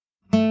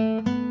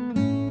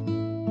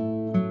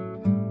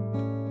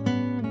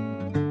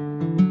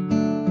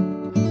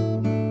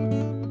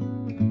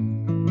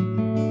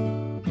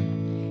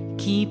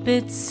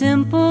it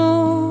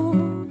simple,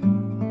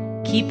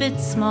 keep it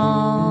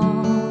small,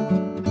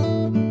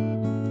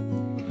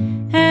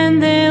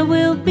 and there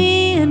will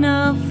be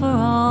enough for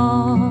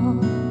all.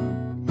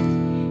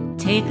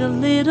 Take a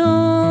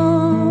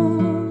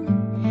little,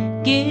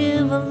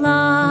 give a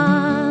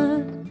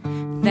lot.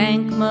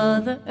 Thank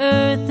Mother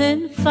Earth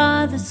and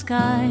Father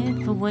Sky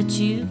for what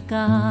you've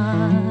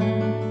got.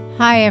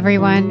 Hi,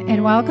 everyone,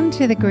 and welcome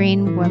to the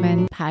Green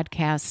Women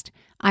Podcast.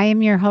 I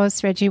am your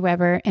host, Reggie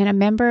Weber, and a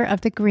member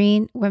of the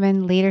Green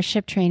Women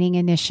Leadership Training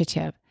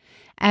Initiative.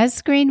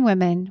 As Green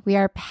Women, we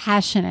are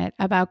passionate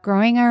about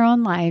growing our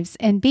own lives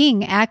and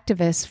being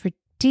activists for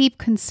deep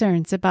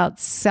concerns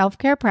about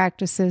self-care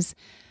practices,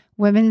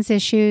 women's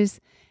issues,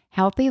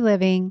 healthy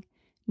living,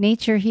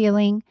 nature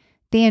healing,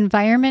 the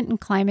environment and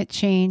climate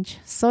change,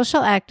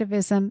 social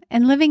activism,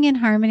 and living in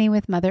harmony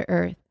with Mother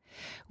Earth.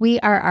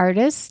 We are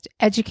artists,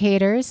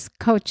 educators,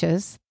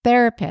 coaches,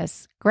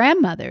 therapists,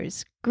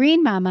 grandmothers,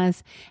 green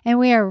mamas, and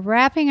we are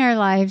wrapping our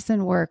lives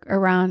and work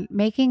around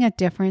making a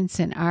difference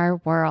in our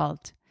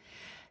world.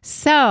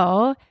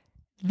 So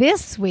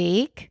this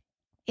week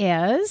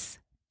is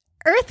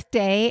Earth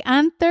Day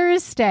on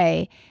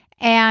Thursday,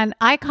 and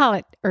I call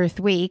it Earth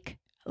Week.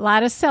 A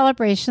lot of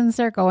celebrations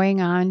are going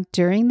on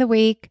during the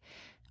week,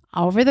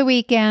 over the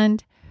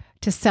weekend,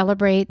 to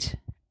celebrate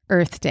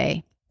Earth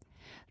Day.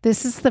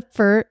 This is the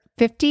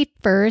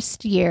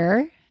 51st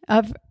year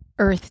of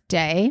Earth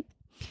Day,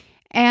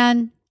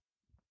 and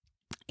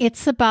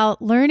it's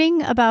about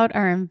learning about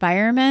our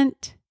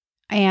environment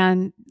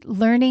and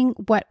learning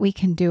what we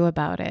can do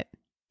about it.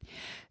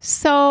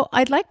 So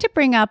I'd like to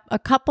bring up a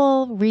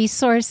couple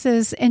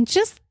resources and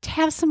just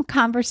have some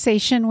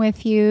conversation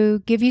with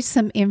you, give you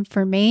some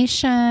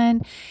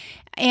information.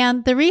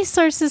 And the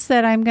resources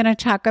that I'm going to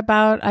talk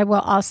about, I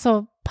will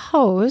also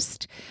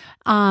post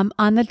on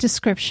the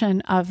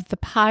description of the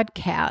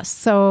podcast.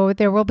 So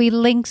there will be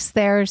links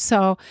there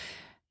so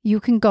you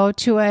can go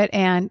to it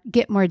and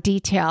get more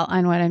detail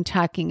on what I'm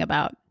talking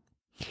about.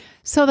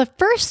 So the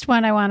first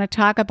one I want to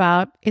talk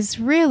about is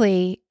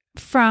really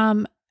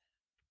from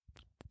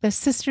the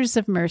Sisters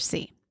of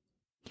Mercy.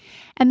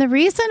 And the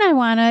reason I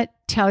want to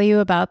tell you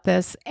about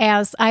this,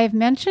 as I've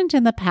mentioned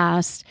in the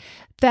past,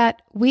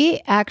 that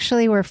we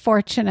actually were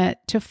fortunate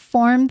to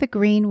form the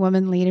Green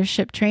Women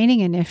Leadership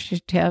Training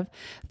Initiative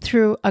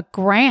through a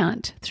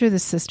grant through the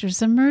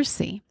Sisters of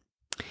Mercy.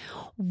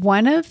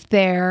 One of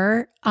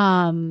their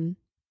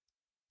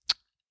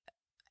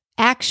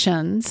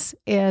actions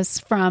is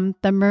from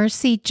the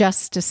Mercy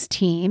Justice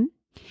Team,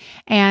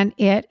 and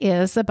it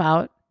is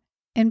about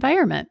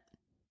environment.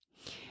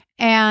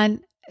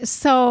 And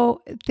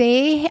so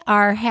they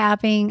are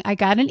having, I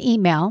got an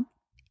email,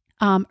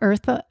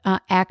 Earth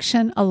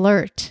Action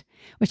Alert,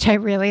 which I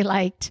really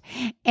liked.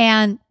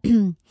 And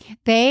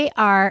they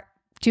are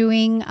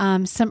doing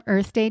some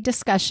Earth Day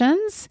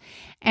discussions.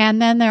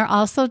 And then they're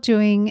also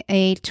doing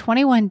a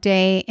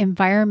 21-day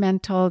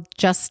environmental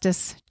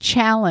justice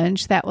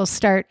challenge that will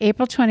start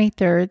April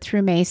 23rd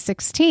through May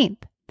 16th.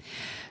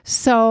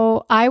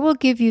 So I will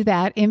give you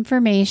that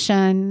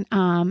information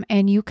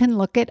and you can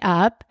look it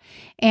up.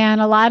 And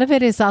a lot of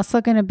it is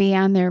also going to be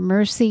on their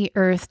Mercy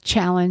Earth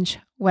Challenge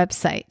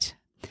website.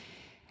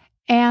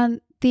 And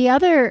the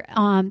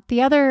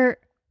other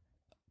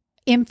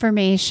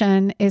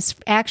information is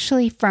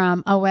actually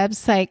from a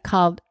website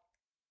called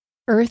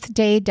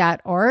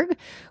earthday.org,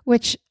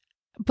 which,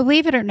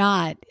 believe it or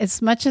not,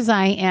 as much as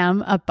I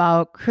am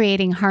about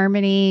creating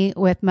harmony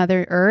with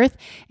Mother Earth,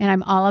 and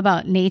I'm all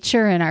about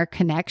nature and our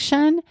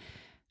connection,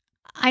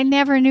 I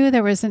never knew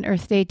there was an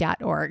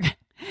earthday.org.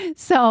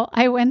 So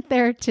I went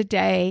there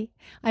today,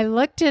 I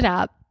looked it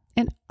up,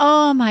 and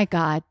oh my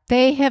God,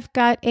 they have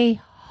got a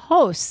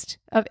host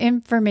of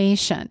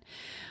information.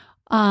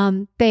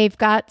 They've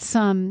got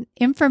some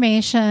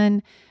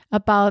information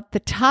about the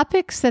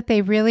topics that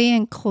they really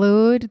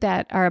include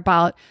that are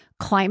about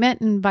climate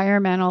and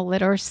environmental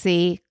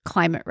literacy,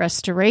 climate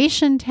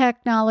restoration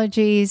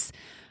technologies,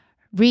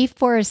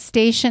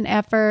 reforestation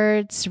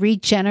efforts,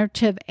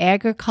 regenerative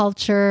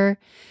agriculture,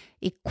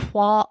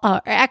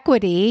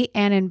 equity,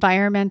 and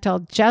environmental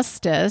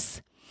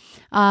justice.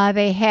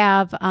 They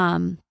have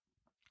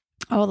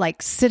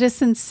like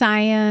citizen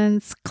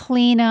science,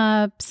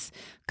 cleanups,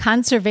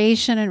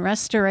 conservation and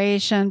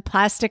restoration,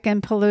 plastic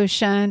and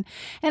pollution.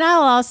 And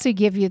I'll also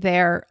give you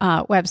their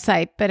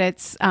website, but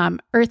it's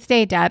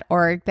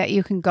earthday.org that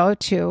you can go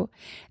to.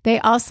 They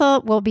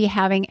also will be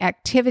having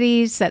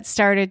activities that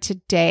started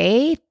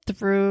today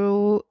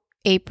through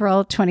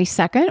April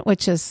 22nd,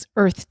 which is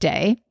Earth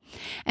Day.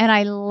 And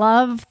I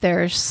love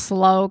their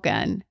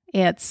slogan.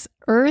 It's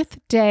Earth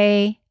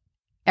Day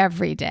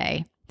every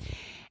day.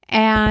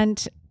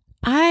 And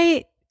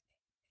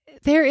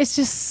there is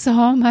just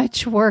so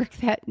much work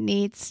that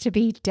needs to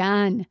be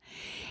done.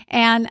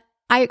 And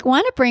I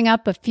want to bring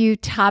up a few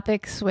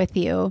topics with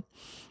you.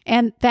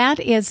 And that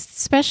is,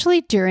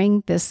 especially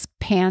during this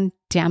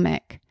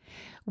pandemic,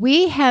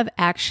 we have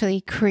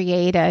actually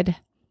created,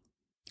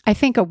 I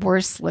think, a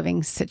worse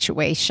living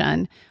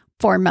situation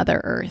for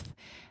Mother Earth.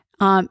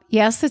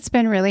 Yes, it's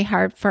been really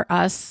hard for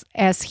us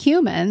as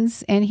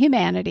humans and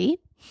humanity,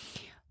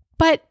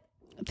 but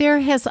there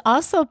has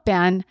also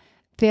been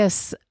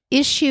this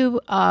issue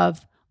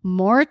of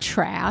more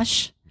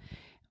trash,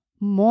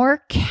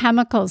 more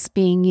chemicals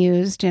being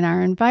used in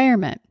our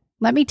environment.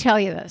 Let me tell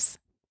you this.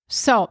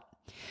 So,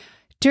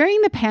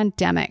 during the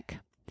pandemic,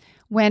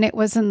 when it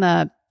was in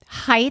the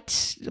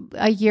height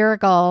a year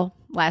ago,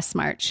 last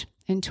March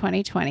in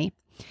 2020,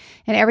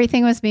 and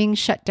everything was being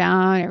shut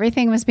down,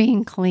 everything was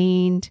being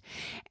cleaned.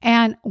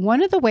 And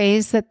one of the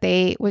ways that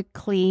they would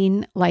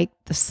clean, like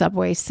the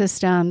subway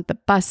system, the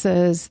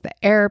buses,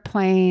 the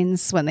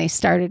airplanes, when they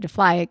started to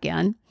fly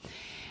again,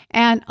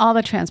 and all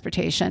the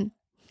transportation,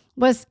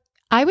 was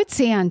I would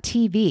see on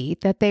TV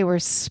that they were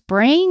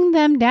spraying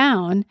them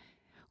down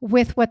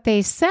with what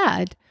they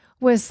said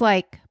was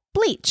like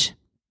bleach.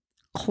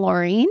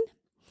 Chlorine.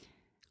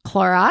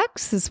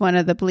 Clorox is one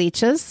of the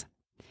bleaches.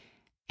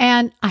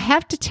 And I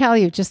have to tell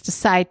you, just a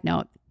side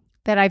note,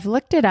 that I've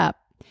looked it up,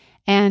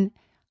 and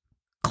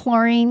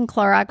chlorine,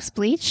 Clorox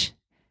bleach,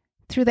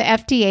 through the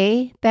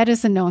FDA, that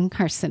is a known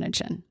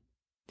carcinogen.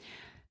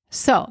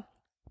 So,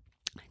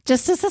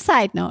 just as a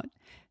side note,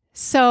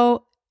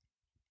 so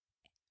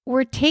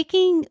we're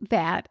taking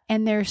that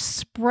and they're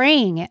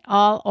spraying it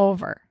all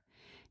over.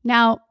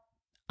 Now,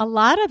 a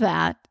lot of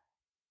that,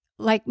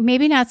 like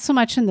maybe not so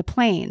much in the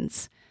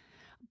planes,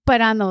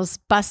 but on those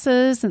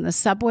buses and the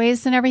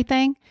subways and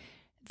everything,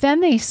 then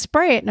they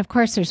spray it, and of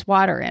course there's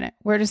water in it.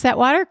 Where does that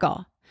water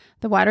go?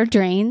 The water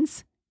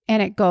drains,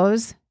 and it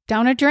goes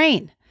down a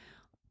drain,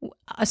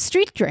 a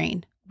street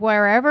drain,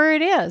 wherever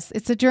it is.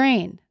 It's a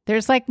drain.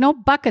 There's like no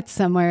bucket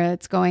somewhere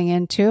it's going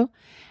into.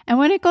 And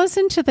when it goes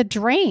into the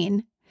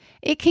drain,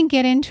 it can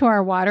get into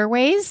our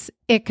waterways.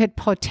 It could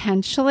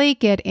potentially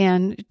get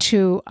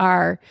into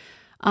our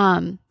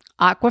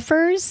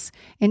aquifers,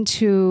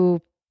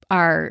 into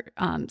our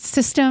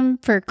system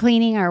for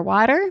cleaning our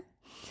water.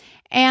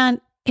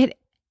 And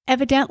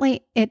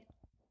it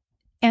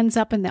ends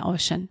up in the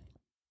ocean.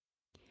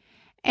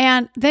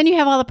 And then you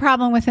have all the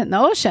problem with it in the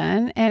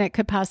ocean, and it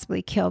could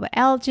possibly kill the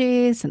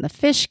algae, and the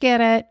fish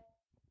get it.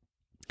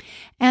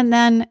 And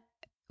then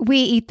we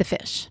eat the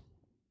fish.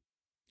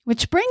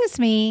 Which brings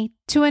me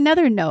to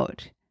another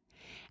note,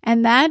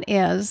 and that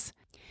is,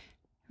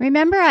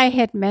 remember I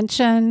had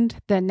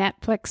mentioned the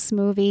Netflix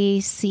movie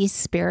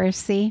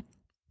Seaspiracy?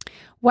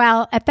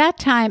 Well, at that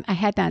time, I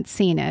had not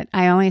seen it.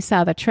 I only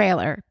saw the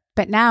trailer.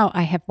 But now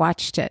I have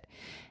watched it,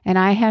 and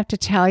I have to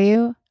tell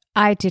you,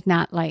 I did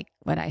not like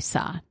what I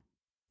saw.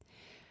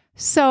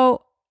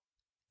 So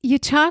you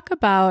talk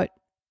about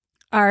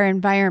our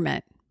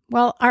environment.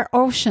 Well, our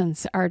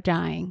oceans are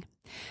dying.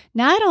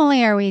 Not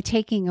only are we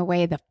taking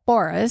away the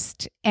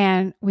forest,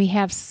 and we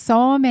have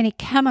so many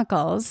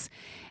chemicals,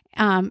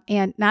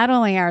 and not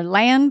only our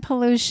land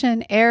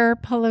pollution, air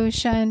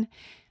pollution,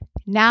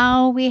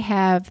 now we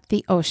have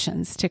the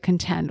oceans to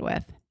contend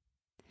with.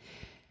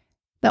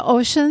 The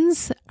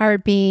oceans are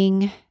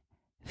being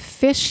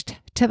fished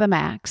to the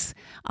max.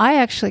 I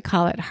actually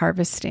call it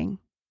harvesting.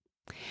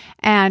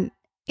 And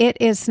it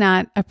is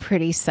not a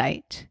pretty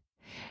sight.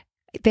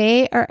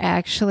 They are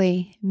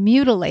actually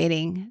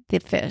mutilating the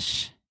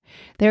fish.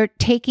 They're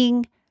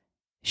taking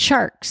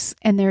sharks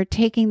and they're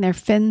taking their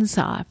fins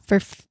off for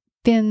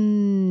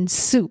fin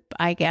soup,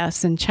 I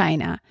guess, in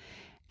China.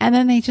 And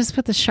then they just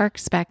put the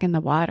sharks back in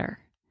the water.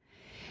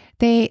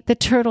 The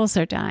turtles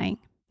are dying.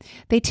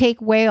 They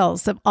take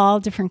whales of all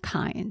different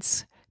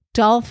kinds,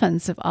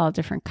 dolphins of all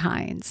different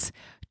kinds.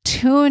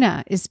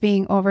 Tuna is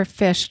being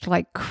overfished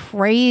like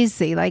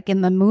crazy. Like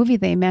in the movie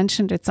they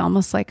mentioned, it's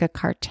almost like a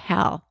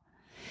cartel.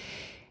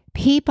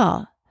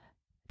 People,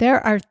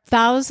 there are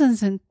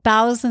thousands and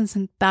thousands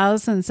and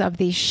thousands of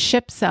these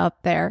ships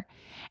out there,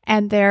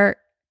 and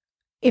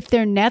if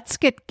their nets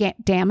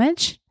get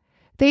damaged,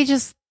 they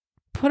just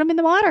put them in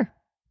the water.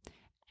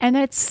 And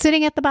it's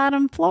sitting at the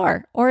bottom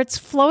floor, or it's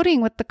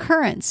floating with the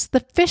currents. The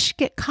fish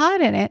get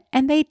caught in it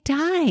and they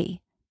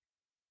die.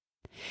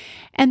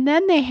 And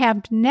then they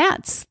have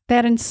nets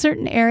that in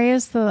certain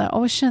areas of the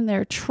ocean,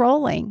 they're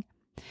trolling,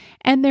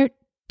 and they're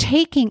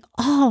taking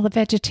all the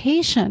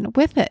vegetation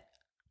with it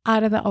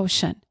out of the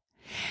ocean.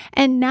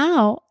 And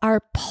now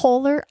our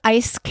polar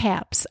ice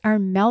caps are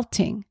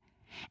melting.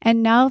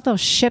 And now those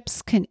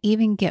ships can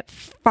even get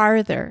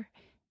farther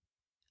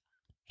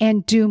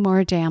and do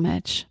more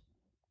damage.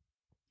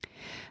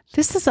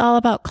 This is all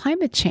about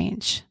climate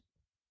change.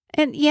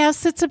 And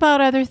yes, it's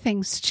about other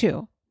things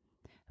too.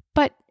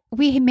 But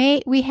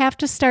we have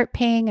to start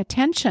paying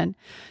attention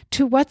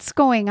to what's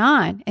going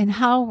on and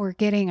how we're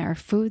getting our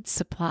food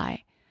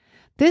supply.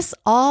 This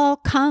all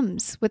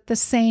comes with the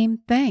same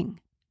thing.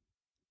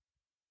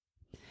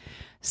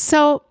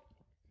 So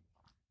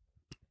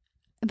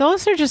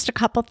those are just a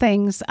couple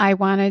things I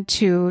wanted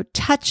to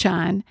touch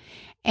on.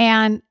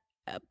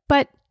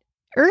 But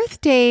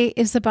Earth Day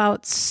is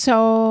about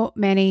so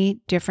many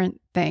different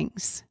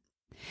things.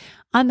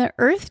 On the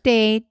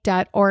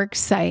earthday.org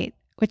site,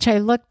 which I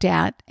looked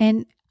at,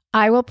 and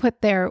I will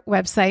put their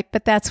website,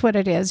 but that's what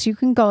it is. You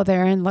can go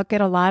there and look at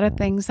a lot of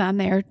things on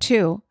there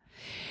too.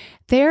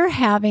 they're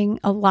having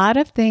a lot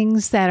of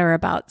things that are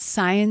about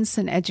science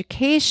and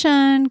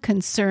education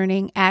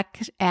concerning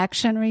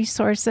action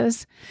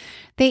resources.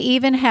 They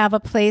even have a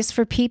place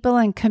for people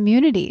and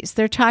communities.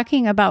 They're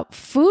talking about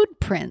food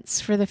prints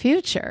for the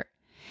future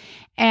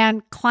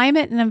and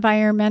climate and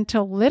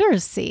environmental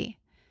literacy.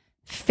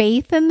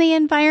 Faith in the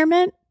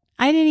environment?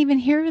 I didn't even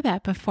hear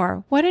that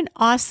before. What an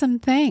awesome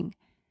thing.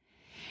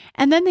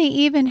 And then they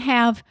even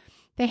have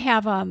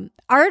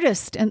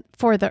artists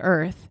for the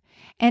earth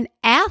and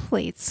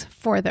athletes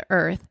for the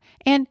earth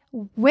and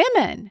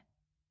women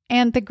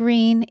and the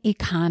green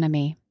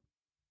economy.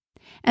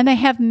 And they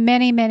have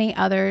many, many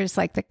others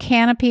like the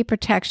Canopy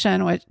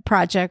Protection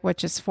Project,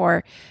 which is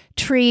for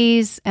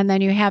trees. And then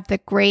you have the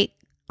Great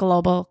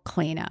Global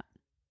Cleanup.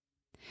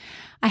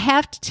 I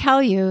have to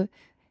tell you,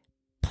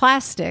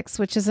 plastics,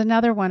 which is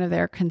another one of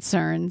their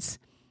concerns,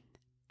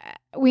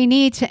 we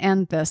need to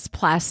end this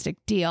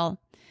plastic deal.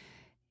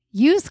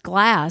 Use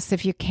glass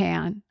if you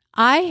can.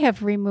 I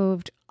have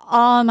removed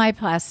all my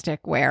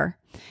plasticware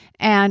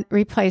and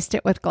replaced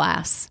it with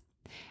glass.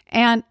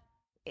 And,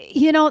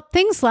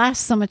 things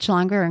last so much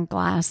longer in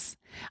glass.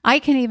 I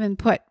can even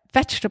put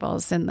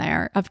vegetables in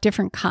there of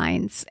different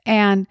kinds,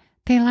 and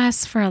they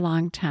last for a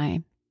long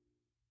time.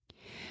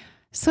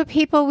 So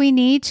people, we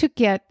need to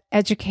get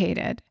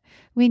educated.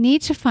 We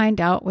need to find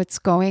out what's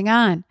going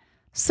on.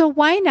 So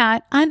why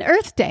not on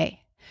Earth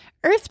Day?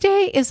 Earth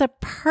Day is a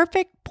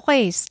perfect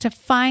place to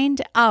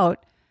find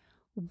out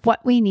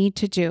what we need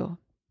to do.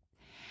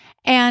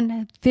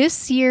 And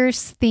this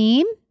year's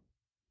theme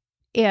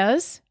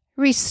is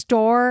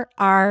Restore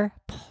Our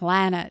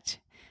Planet.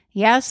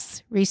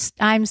 Yes,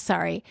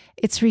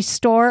 it's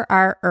Restore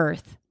Our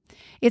Earth.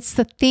 It's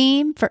the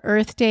theme for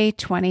Earth Day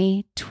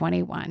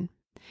 2021.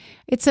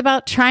 It's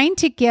about trying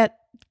to get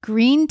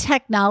green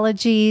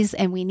technologies,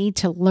 and we need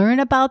to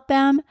learn about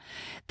them,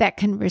 that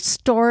can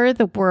restore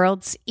the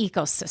world's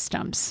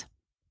ecosystems.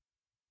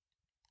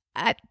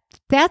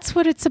 That's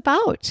what it's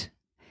about.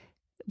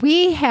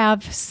 We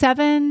have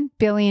 7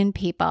 billion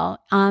people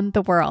on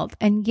the world,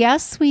 and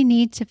yes, we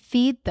need to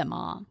feed them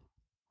all.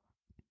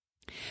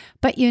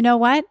 But you know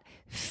what?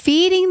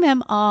 Feeding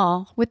them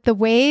all with the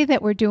way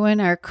that we're doing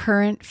our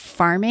current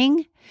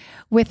farming,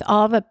 with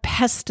all the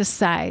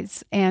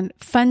pesticides and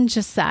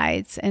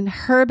fungicides and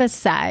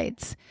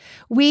herbicides,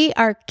 we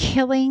are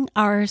killing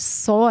our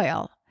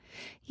soil.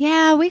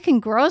 Yeah, we can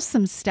grow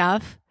some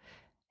stuff.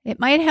 It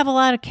might have a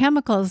lot of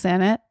chemicals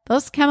in it.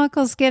 Those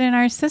chemicals get in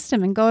our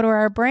system and go to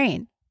our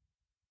brain.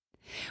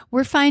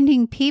 We're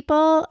finding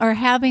people are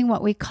having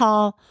what we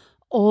call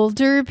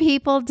older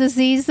people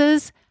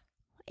diseases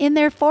in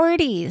their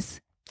 40s,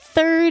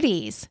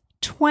 30s,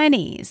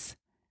 20s.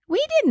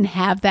 We didn't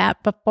have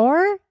that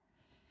before.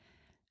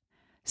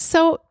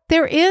 So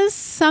there is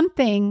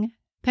something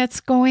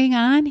that's going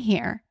on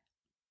here.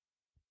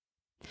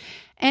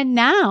 And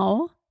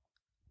now,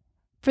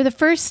 for the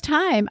first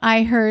time,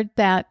 I heard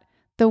that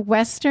the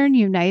Western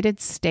United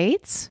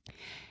States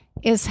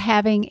is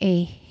having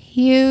a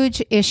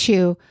huge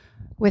issue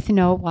with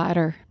no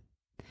water.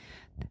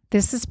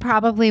 This is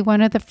probably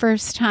one of the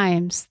first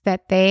times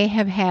that they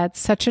have had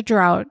such a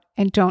drought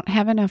and don't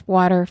have enough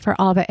water for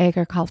all the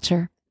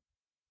agriculture.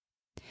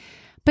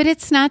 But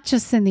it's not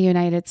just in the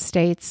United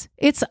States.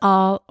 It's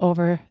all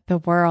over the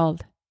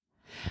world.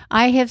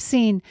 I have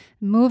seen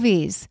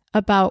movies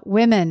about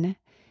women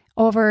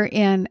over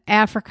in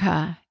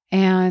Africa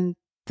and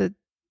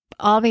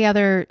all the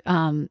other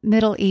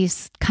Middle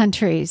East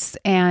countries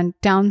and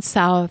down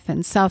south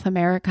and South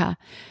America.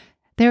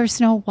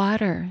 There's no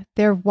water.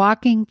 They're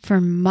walking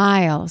for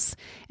miles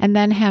and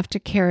then have to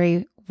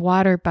carry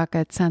water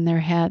buckets on their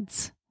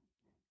heads.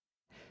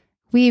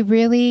 We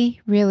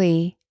really,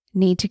 really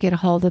need to get a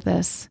hold of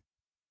this.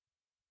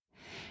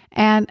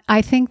 And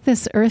I think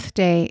this Earth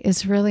Day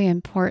is really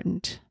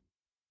important.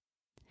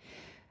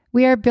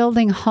 We are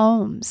building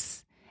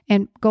homes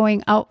and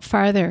going out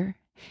farther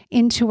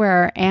into where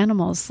our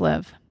animals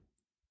live.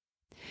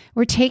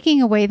 We're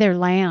taking away their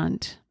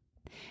land,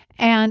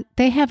 and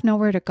they have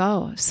nowhere to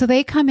go. So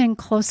they come in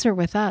closer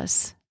with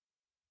us.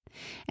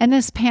 And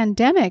this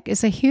pandemic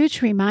is a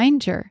huge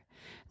reminder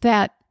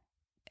that,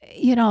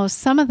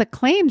 some of the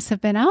claims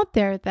have been out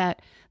there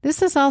that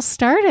this is all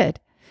started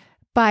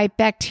by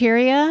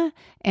bacteria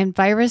and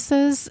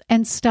viruses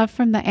and stuff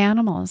from the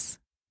animals.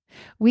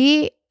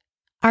 We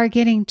are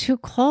getting too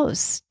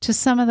close to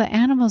some of the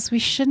animals we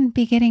shouldn't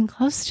be getting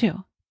close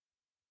to.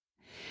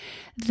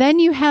 Then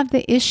you have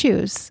the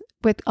issues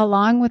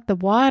along with the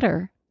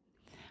water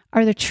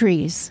are the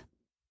trees.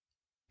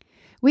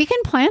 We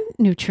can plant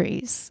new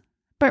trees,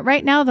 but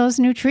right now those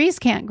new trees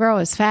can't grow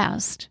as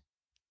fast.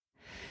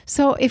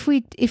 So if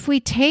we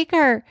take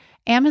our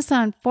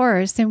Amazon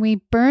forests and we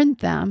burn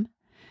them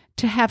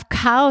to have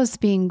cows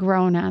being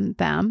grown on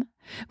them,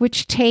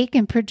 which take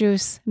and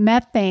produce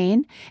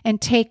methane and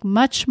take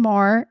much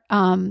more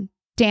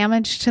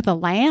damage to the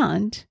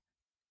land,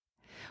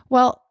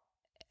 well,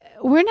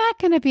 we're not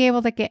going to be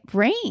able to get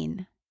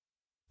rain.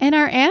 And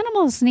our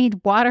animals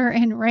need water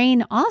and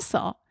rain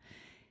also.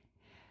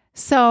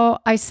 So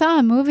I saw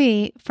a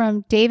movie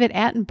from David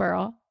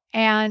Attenborough,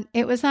 And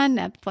it was on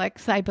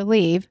Netflix, I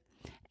believe.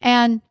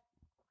 And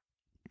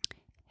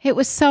it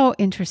was so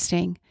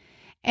interesting.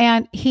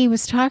 And he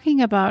was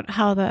talking about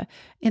how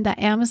in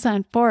the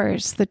Amazon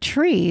forest, the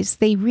trees,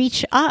 they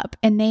reach up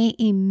and they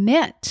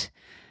emit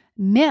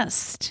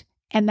mist.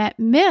 And that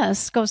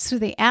mist goes through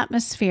the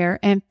atmosphere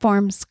and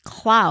forms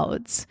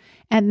clouds.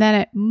 And then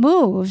it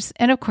moves.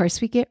 And of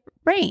course, we get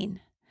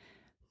rain.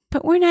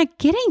 But we're not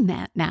getting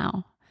that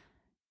now.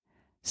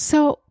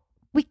 So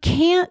we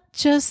can't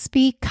just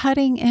be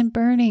cutting and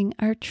burning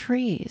our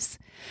trees.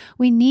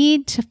 We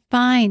need to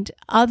find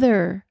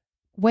other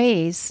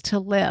ways to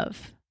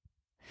live.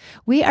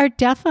 We are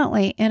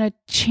definitely in a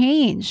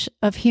change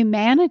of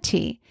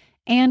humanity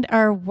and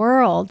our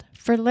world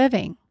for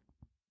living.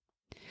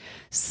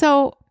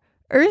 So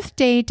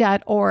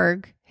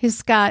earthday.org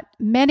has got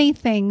many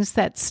things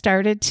that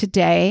started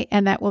today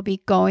and that will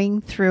be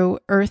going through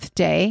Earth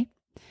Day.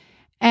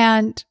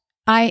 And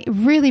I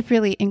really,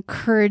 really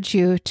encourage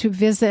you to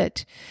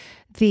visit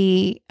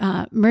the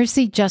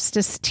Mercy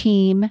Justice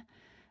Team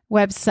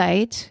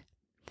website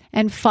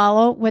and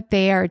follow what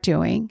they are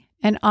doing,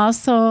 and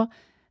also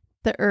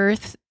the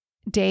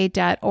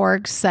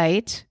earthday.org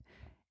site,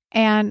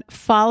 and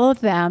follow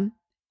them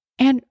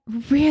and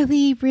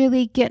really,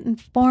 really get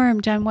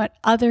informed on what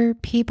other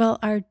people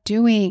are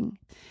doing.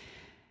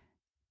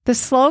 The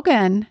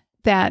slogan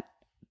that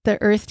the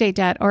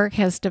earthday.org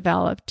has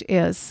developed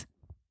is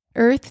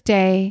Earth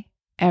Day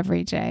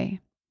every day.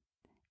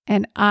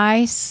 And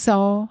I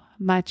so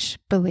much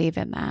believe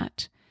in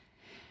that.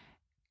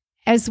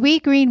 As we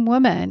green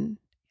women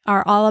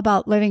are all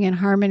about living in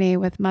harmony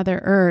with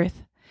Mother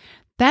Earth,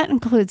 that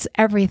includes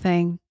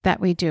everything that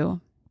we do.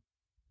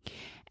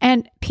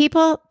 And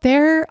people,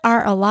 there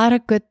are a lot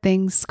of good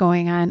things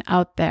going on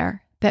out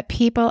there that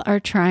people are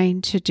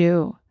trying to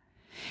do.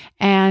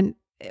 And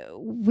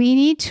we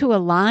need to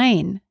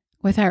align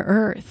with our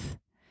Earth.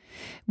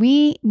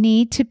 We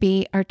need to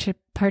be our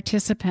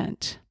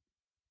participant.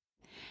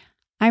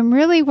 I'm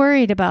really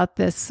worried about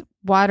this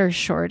water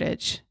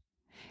shortage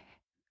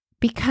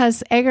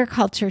because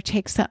agriculture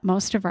takes up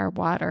most of our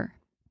water,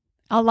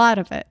 a lot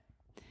of it.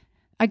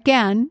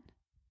 Again,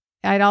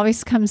 it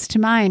always comes to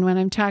mind when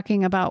I'm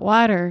talking about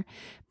water.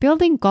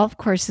 Building golf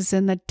courses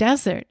in the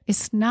desert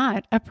is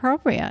not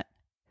appropriate.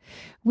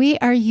 We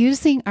are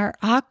using our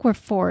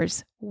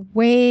aquifers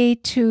way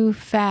too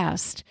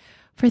fast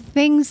for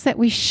things that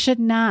we should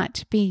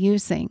not be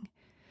using.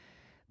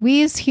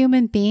 We as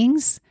human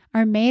beings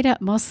are made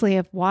up mostly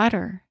of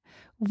water.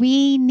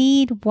 We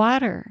need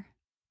water.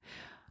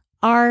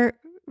 Our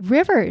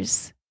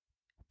rivers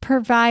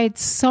provide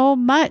so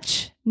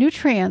much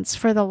nutrients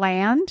for the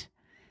land.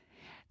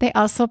 They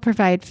also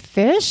provide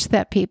fish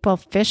that people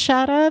fish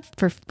out of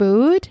for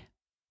food.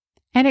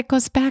 And it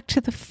goes back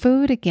to the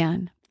food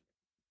again.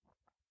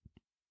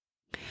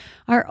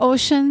 Our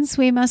oceans,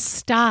 we must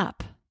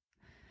stop.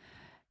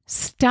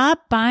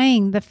 Stop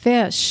buying the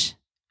fish.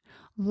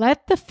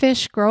 Let the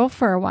fish grow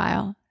for a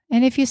while.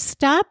 And if you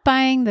stop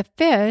buying the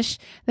fish,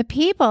 the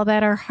people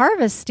that are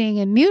harvesting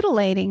and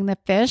mutilating the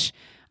fish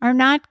are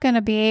not going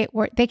to be,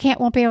 won't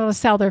be able to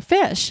sell their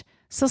fish.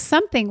 So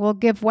something will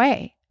give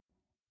way.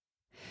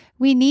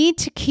 We need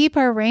to keep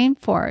our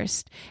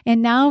rainforest.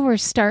 And now we're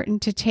starting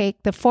to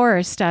take the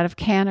forest out of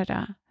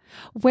Canada.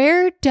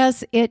 Where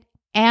does it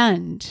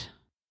end?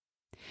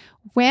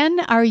 When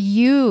are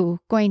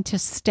you going to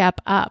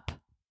step up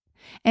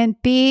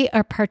and be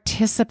a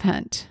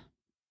participant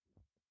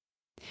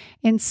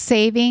in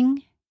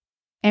saving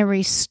and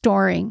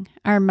restoring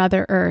our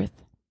Mother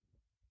Earth?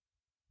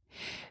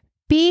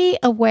 Be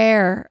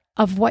aware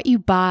of what you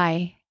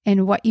buy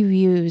and what you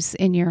use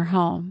in your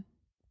home.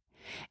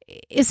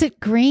 Is it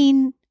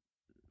green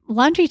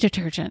laundry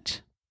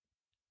detergent?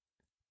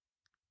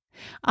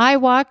 I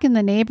walk in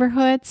the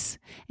neighborhoods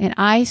and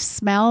I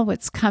smell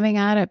what's coming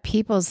out of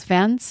people's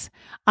vents.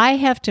 I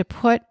have to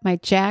put my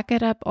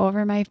jacket up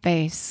over my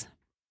face.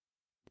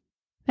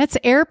 That's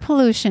air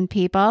pollution,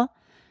 people.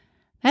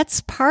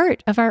 That's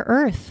part of our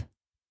earth.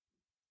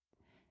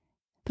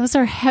 Those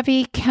are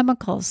heavy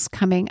chemicals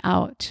coming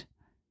out.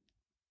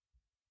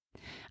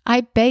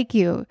 I beg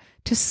you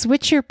to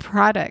switch your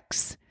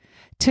products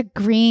to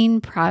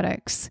green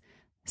products,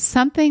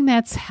 something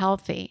that's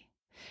healthy.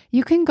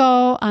 You can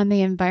go on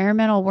the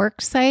environmental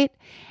work site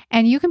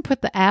and you can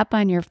put the app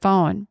on your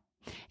phone.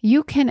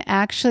 You can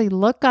actually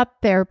look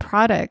up their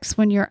products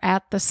when you're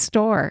at the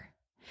store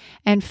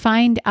and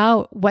find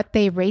out what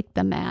they rate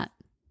them at.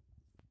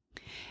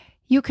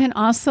 You can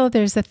also,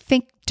 there's a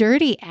Think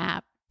Dirty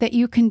app that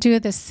you can do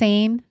the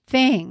same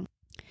thing.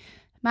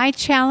 My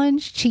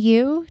challenge to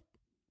you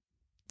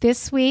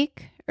this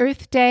week,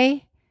 Earth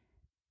Day,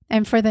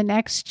 and for the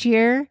next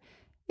year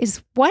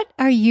is, what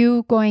are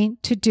you going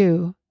to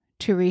do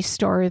to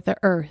restore the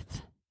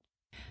earth?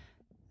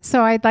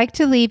 So I'd like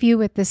to leave you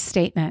with this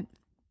statement.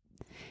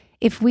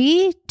 If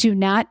we do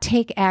not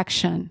take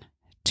action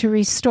to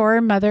restore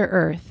Mother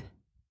Earth,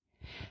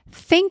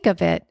 think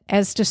of it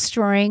as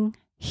destroying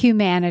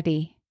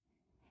humanity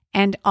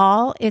and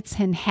all its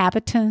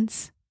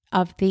inhabitants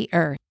of the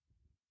earth.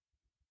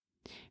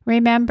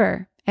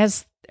 Remember,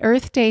 as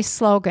Earth Day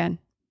slogan,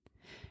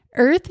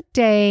 Earth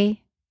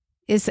Day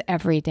is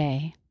every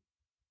day.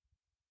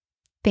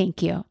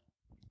 Thank you.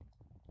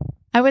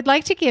 I would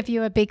like to give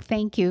you a big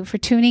thank you for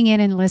tuning in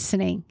and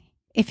listening.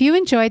 If you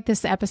enjoyed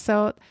this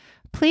episode,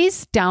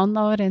 please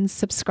download and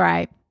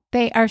subscribe.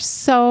 They are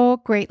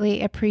so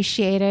greatly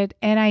appreciated,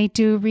 and I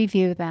do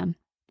review them.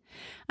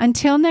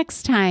 Until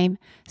next time,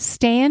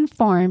 stay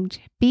informed,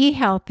 be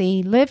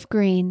healthy, live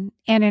green,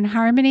 and in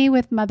harmony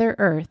with Mother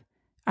Earth,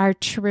 our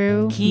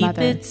true mother. Keep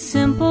it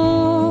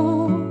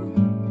simple,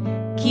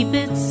 keep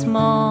it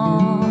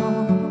small,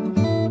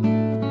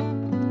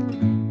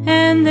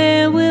 and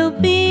there will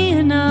be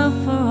enough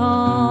for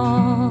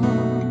all.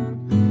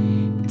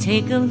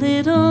 Take a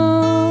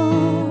little,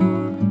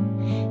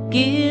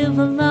 give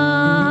a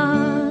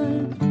lot.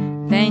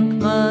 Thank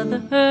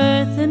Mother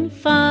Earth and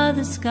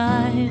Father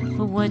Sky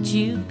for what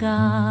you've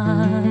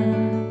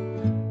got.